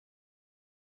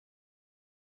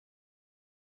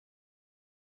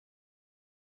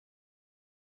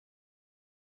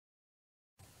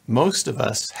Most of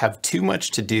us have too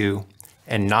much to do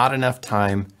and not enough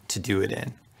time to do it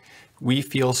in. We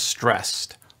feel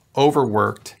stressed,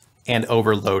 overworked, and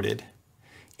overloaded.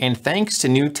 And thanks to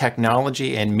new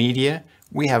technology and media,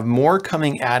 we have more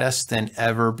coming at us than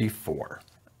ever before.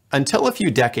 Until a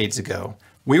few decades ago,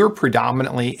 we were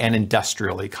predominantly an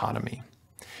industrial economy.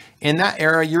 In that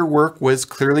era, your work was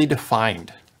clearly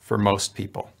defined for most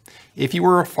people. If you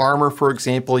were a farmer, for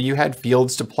example, you had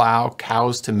fields to plow,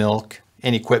 cows to milk,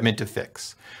 and equipment to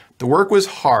fix. The work was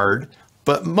hard,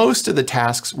 but most of the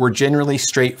tasks were generally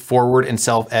straightforward and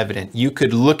self-evident. You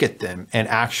could look at them and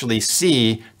actually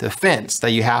see the fence that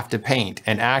you have to paint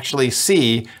and actually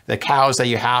see the cows that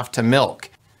you have to milk.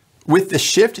 With the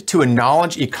shift to a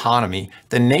knowledge economy,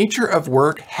 the nature of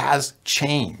work has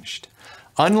changed.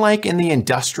 Unlike in the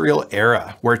industrial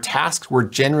era, where tasks were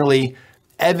generally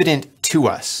evident to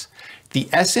us, the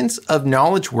essence of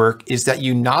knowledge work is that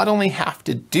you not only have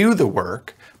to do the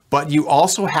work, but you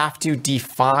also have to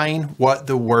define what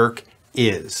the work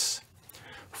is.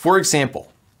 For example,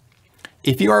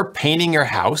 if you are painting your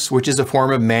house, which is a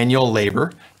form of manual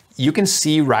labor, you can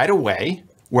see right away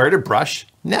where to brush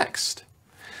next.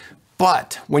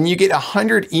 But when you get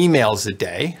 100 emails a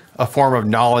day, a form of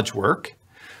knowledge work,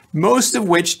 most of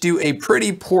which do a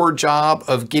pretty poor job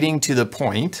of getting to the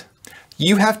point,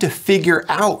 you have to figure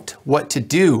out what to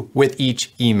do with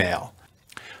each email.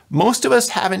 Most of us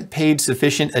haven't paid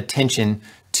sufficient attention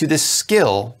to the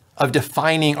skill of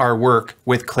defining our work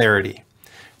with clarity.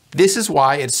 This is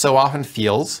why it so often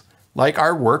feels like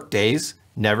our work days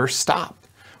never stop.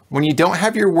 When you don't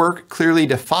have your work clearly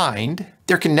defined,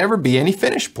 there can never be any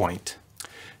finish point.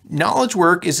 Knowledge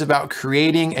work is about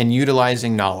creating and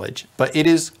utilizing knowledge, but it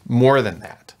is more than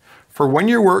that. For when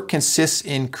your work consists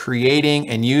in creating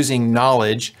and using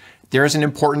knowledge, there is an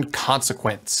important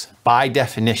consequence by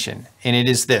definition, and it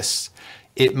is this: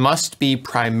 it must be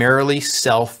primarily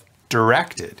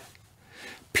self-directed.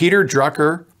 Peter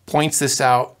Drucker points this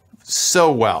out so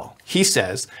well. He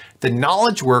says, the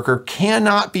knowledge worker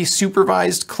cannot be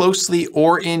supervised closely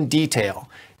or in detail.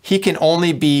 He can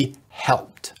only be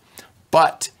helped.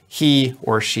 But he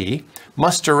or she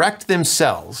must direct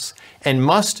themselves and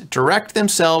must direct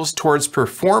themselves towards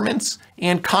performance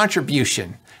and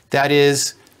contribution, that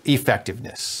is,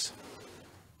 effectiveness.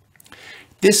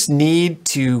 This need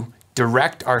to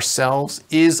direct ourselves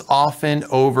is often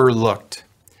overlooked.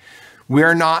 We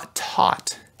are not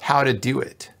taught how to do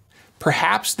it.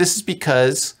 Perhaps this is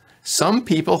because some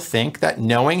people think that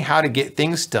knowing how to get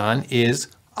things done is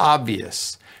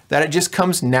obvious, that it just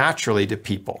comes naturally to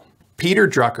people. Peter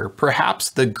Drucker, perhaps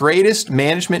the greatest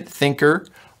management thinker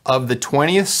of the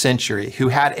 20th century, who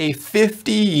had a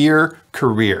 50-year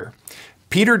career.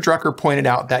 Peter Drucker pointed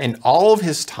out that in all of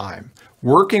his time,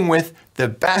 working with the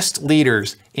best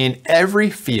leaders in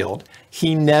every field,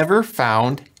 he never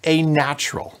found a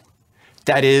natural.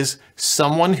 That is,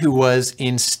 someone who was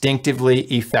instinctively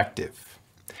effective.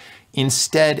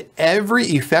 Instead, every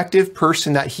effective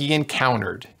person that he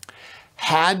encountered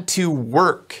had to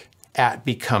work at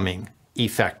becoming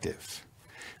effective.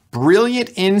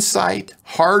 Brilliant insight,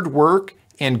 hard work,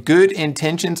 and good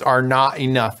intentions are not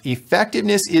enough.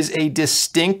 Effectiveness is a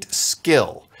distinct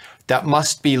skill that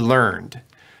must be learned.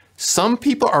 Some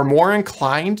people are more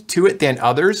inclined to it than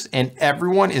others, and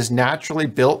everyone is naturally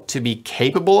built to be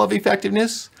capable of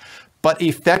effectiveness, but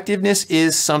effectiveness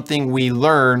is something we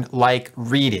learn like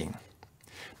reading.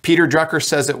 Peter Drucker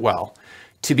says it well.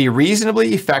 To be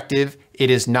reasonably effective, it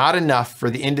is not enough for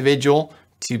the individual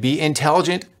to be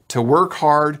intelligent, to work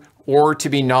hard, or to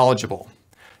be knowledgeable.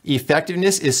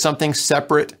 Effectiveness is something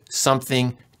separate,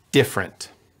 something different.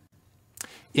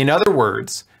 In other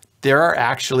words, there are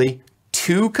actually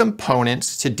two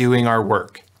components to doing our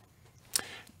work.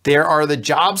 There are the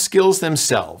job skills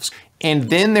themselves, and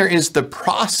then there is the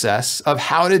process of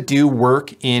how to do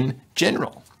work in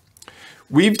general.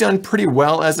 We've done pretty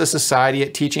well as a society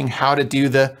at teaching how to do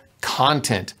the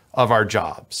content of our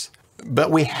jobs,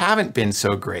 but we haven't been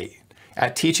so great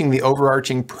at teaching the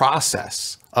overarching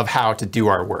process of how to do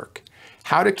our work,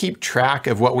 how to keep track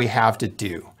of what we have to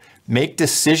do, make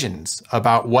decisions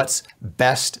about what's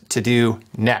best to do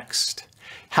next,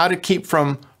 how to keep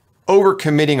from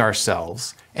overcommitting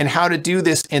ourselves, and how to do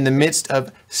this in the midst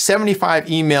of 75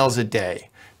 emails a day,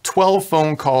 12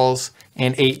 phone calls,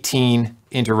 and 18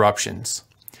 interruptions.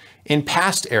 In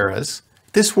past eras,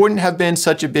 this wouldn't have been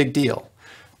such a big deal,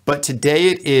 but today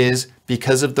it is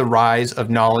because of the rise of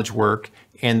knowledge work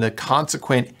and the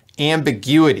consequent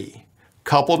ambiguity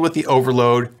coupled with the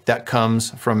overload that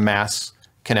comes from mass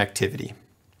connectivity.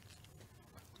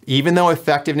 Even though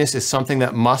effectiveness is something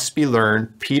that must be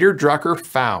learned, Peter Drucker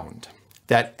found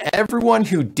that everyone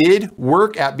who did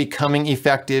work at becoming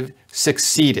effective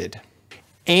succeeded.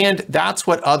 And that's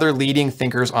what other leading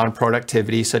thinkers on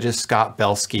productivity, such as Scott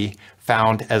Belsky,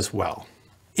 found as well.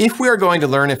 If we are going to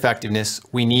learn effectiveness,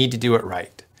 we need to do it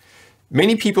right.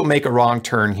 Many people make a wrong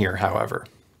turn here, however.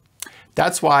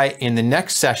 That's why in the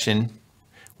next session,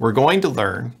 we're going to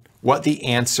learn what the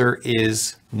answer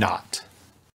is not.